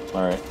 Oh,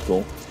 alright,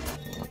 cool.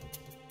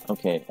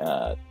 Okay,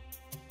 the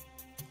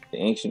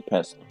ancient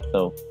pestle.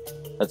 So,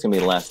 that's gonna be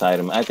the last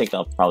item. I think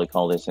I'll probably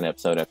call this an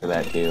episode after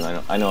that too.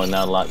 I know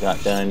not a lot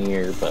got done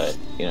here, but,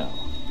 you know.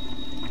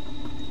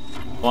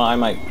 Well, I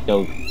might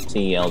go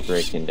see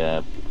Eldrick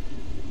and,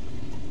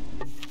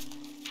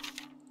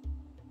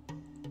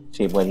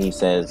 see what he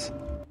says.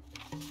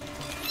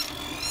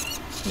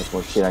 Much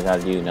more shit I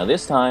gotta do. Now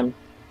this time,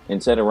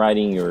 instead of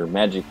riding your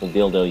magical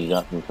dildo you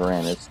got from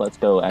Tyrannus, let's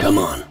go actually Come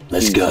on,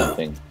 let's do go.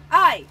 something.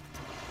 Aye.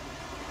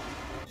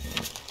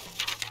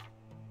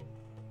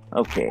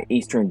 Okay,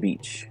 Eastern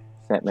Beach.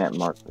 Set map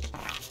marker.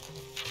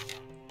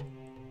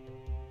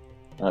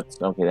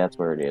 That's okay, that's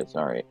where it is,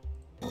 alright.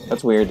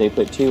 That's weird, they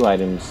put two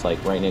items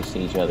like right next to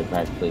each other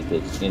practically,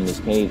 because in this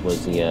cave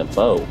was the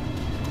bow.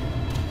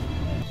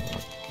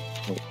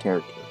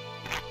 Character.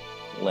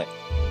 Let.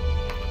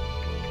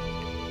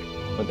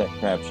 What that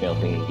crab shell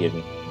thing give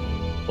me?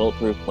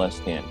 Bulletproof plus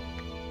 10.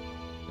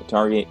 The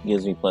target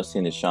gives me plus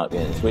 10 to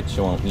shotguns, which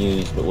I won't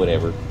use, but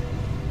whatever.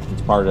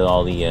 It's part of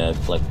all the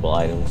collectible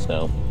items,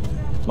 so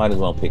might as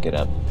well pick it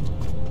up.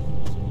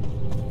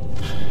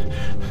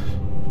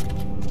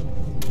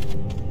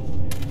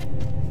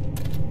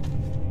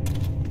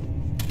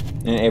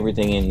 And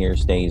everything in here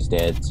stays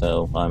dead,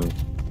 so I'm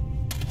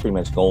pretty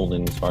much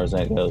golden as far as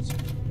that goes.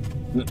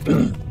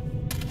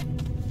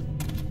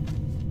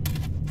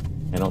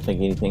 I don't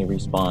think anything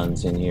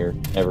respawns in here,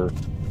 ever.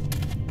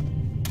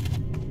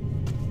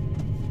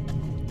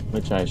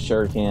 Which I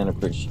sure can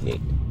appreciate.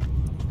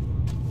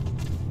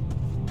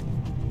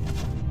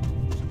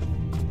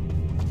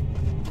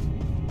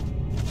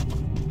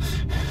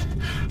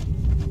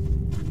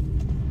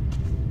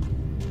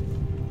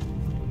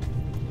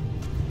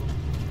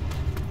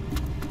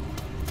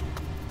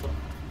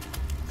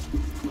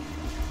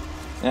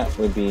 That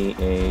would be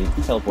a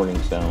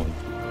teleporting stone.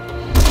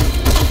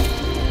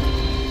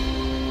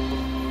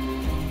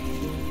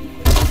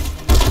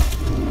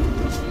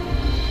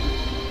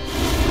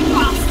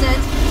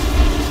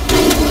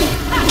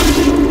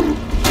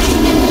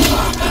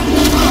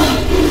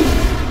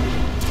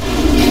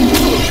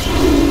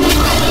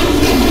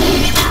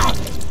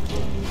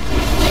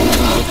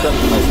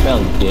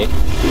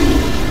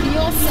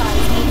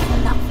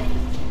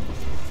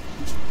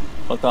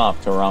 Fuck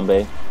off,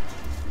 Harambe.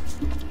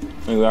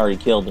 I mean, we already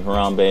killed the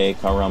Harambe,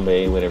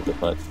 Karambe, whatever the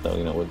fuck, so,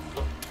 you know, we'll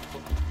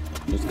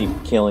just keep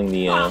killing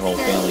the whole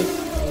family.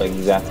 It's like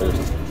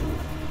Zathers.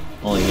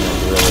 Only, you know,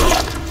 gorillas.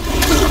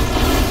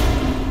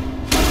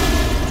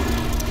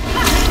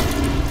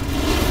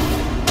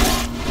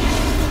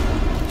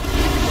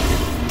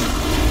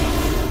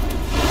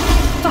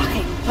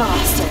 Fucking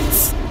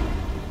bastards!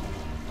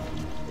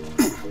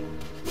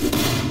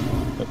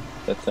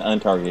 That's the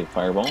untargeted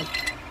fireball.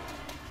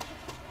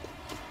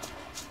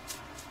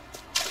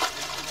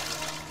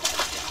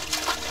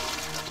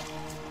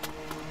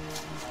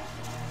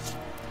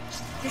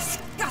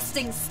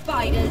 Disgusting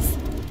spiders!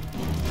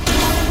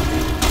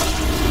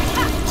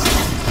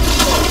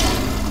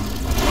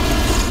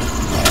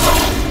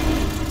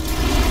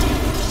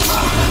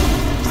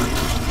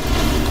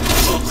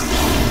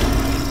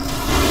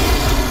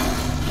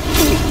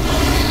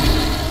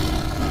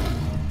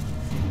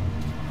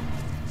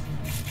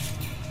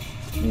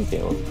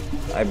 Okay, well,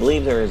 I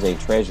believe there is a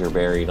treasure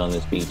buried on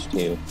this beach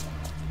too.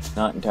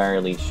 Not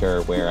entirely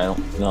sure where. I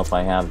don't know if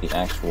I have the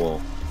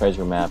actual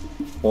treasure map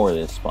for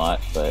this spot,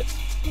 but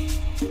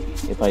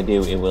if I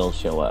do, it will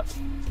show up.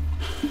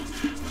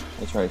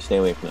 I try to stay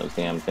away from those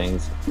damn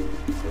things.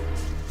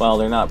 Well,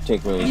 they're not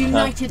particularly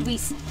United tough. we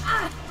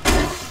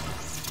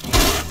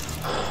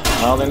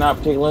Well, they're not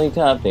particularly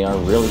tough. They are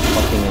really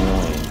fucking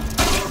annoying.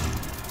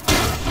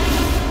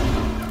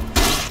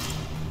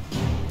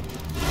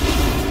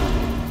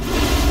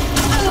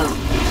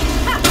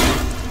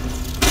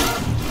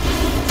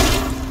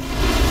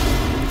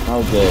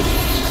 Oh, good.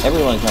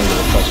 Everyone come to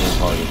the fucking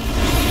party.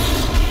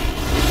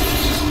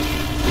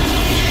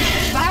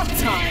 about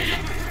time.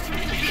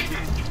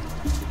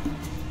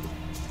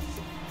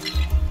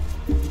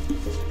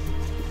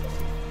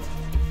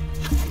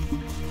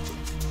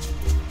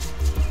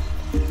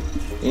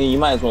 You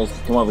might as well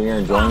come over here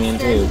and join me in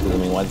too, because I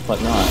mean, why the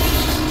fuck not?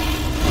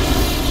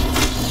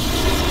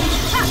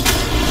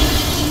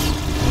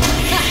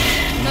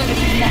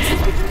 Nobody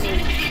messes with me.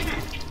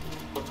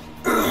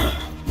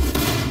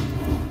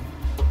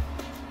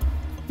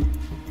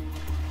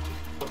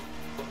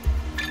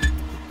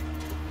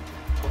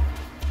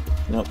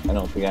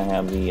 think I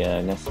have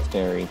the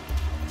necessary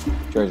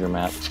treasure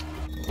map.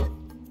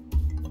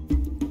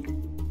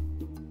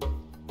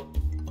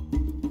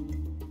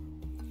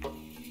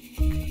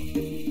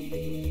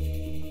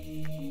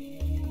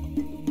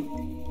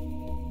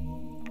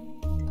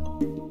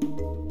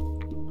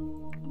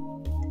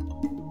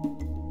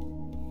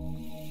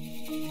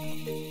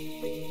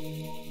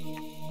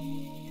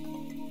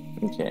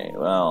 Okay,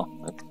 well,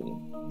 let's see.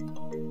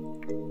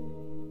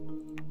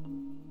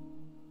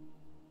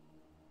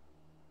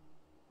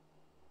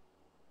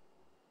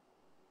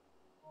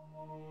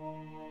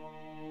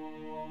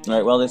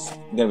 Alright, well, this is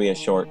going to be a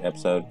short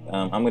episode.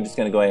 I'm just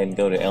going to go ahead and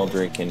go to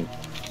Eldrick and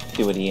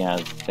see what he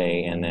has to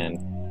say, and then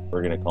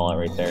we're going to call it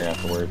right there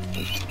afterwards.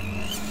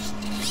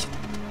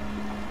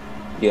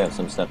 Do have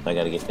some stuff I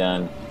got to get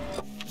done.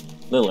 A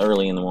little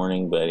early in the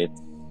morning, but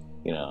it's,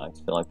 you know, I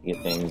still like to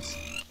get things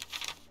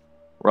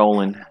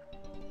rolling.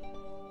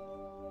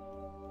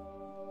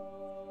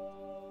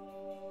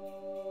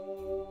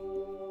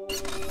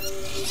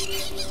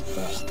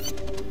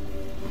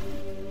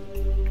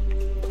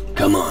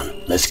 Come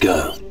on, let's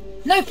go.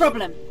 No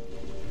problem.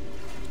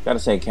 Gotta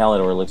say,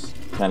 Calidor looks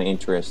kind of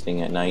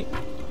interesting at night.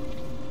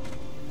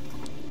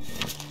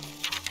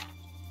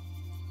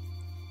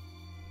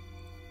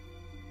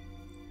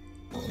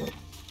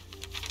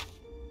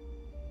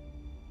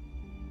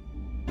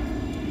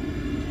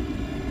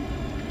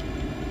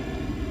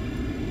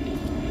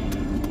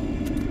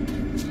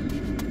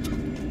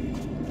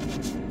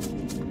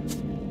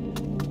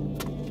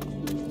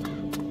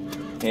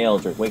 Hey,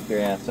 Eldrick, wake your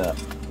ass up.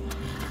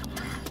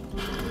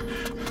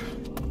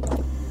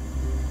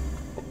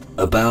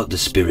 About the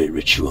spirit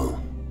ritual.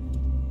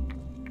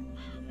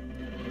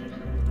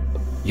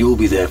 You'll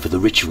be there for the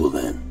ritual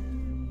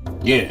then?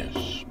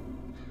 Yes.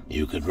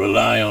 You could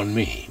rely on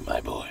me,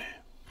 my boy.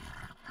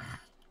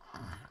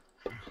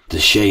 The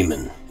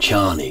shaman,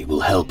 Charney, will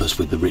help us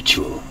with the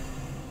ritual.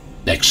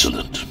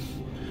 Excellent.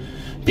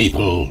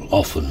 People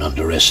often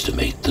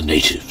underestimate the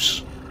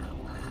natives.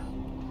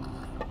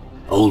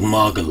 Old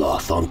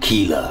Margoloth on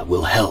Keeler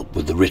will help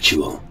with the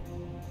ritual.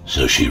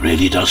 So she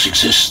really does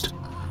exist?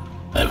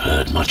 I've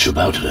heard much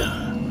about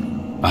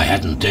her. I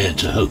hadn't dared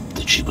to hope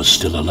that she was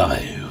still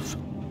alive.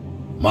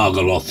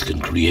 Margoloth can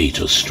create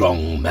a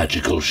strong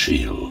magical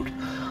shield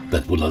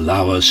that will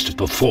allow us to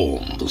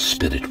perform the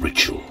spirit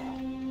ritual.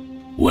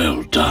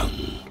 Well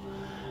done.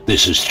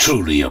 This is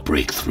truly a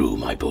breakthrough,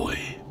 my boy.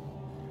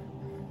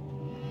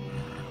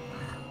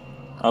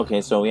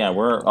 Okay, so yeah,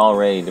 we're all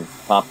ready to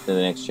pop to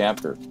the next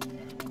chapter.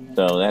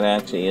 So that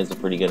actually is a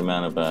pretty good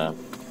amount of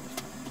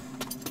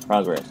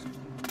progress.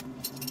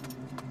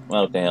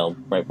 Well, what the hell,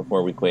 right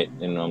before we quit,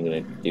 and I'm gonna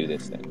do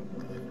this thing.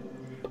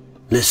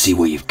 Let's see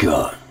what you've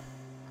got.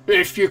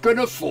 If you can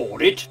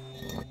afford it.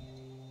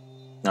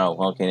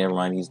 Oh, okay, never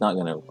mind. He's not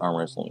gonna arm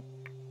wrestle me.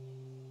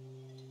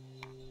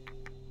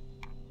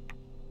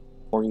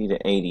 40 to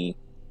 80.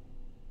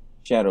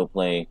 Shadow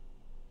play.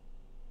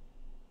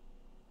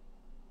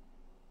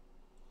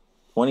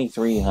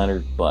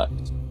 2,300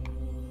 bucks.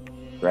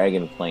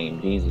 Dragon flame,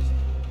 Jesus.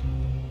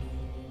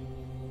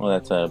 Well,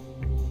 that's a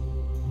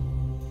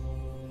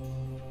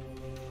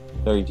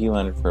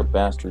 3,200 for a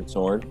bastard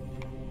sword.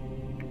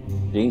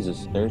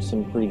 Jesus, there's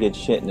some pretty good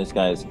shit in this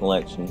guy's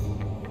collection.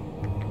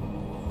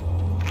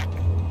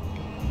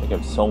 I think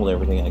I've sold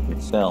everything I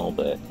can sell,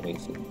 but let me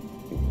see.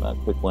 A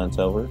quick glance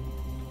over.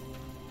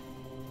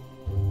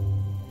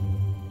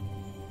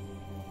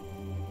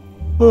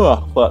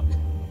 Oh, fuck.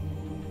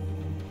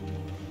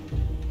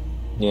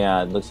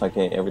 Yeah, it looks like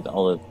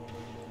all the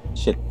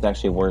shit that's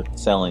actually worth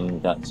selling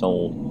got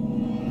sold.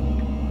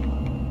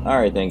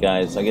 Alright then,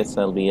 guys, I guess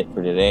that'll be it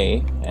for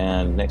today,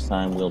 and next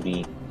time we'll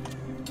be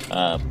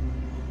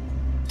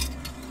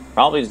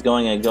probably just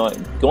going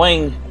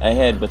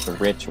ahead with the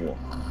ritual.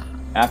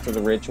 After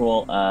the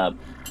ritual,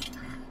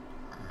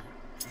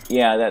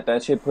 yeah,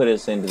 that should put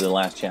us into the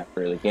last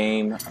chapter of the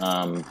game.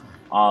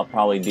 I'll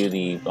probably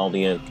do all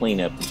the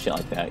cleanup and shit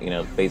like that, you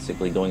know,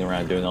 basically going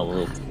around doing all the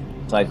little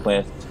side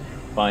quests,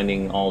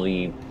 finding all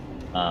the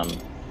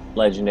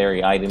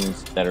legendary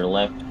items that are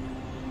left,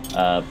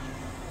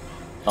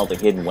 all the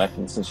hidden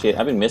weapons and shit.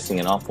 I've been missing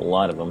an awful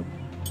lot of them,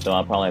 so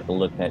I'll probably have to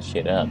look that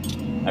shit up.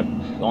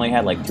 I've only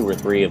had like 2 or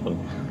 3 of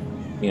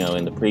them, you know,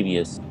 in the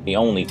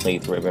only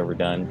playthrough I've ever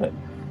done, but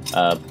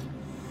I'm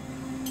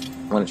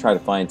going to try to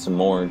find some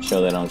more and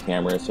show that on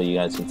camera so you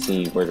guys can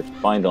see where to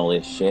find all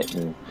this shit,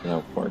 and, you know,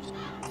 of course,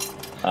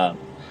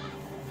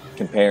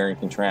 compare and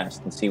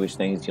contrast and see which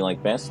things you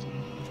like best.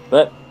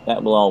 But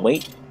that will all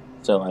wait,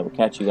 so I will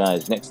catch you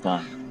guys next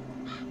time.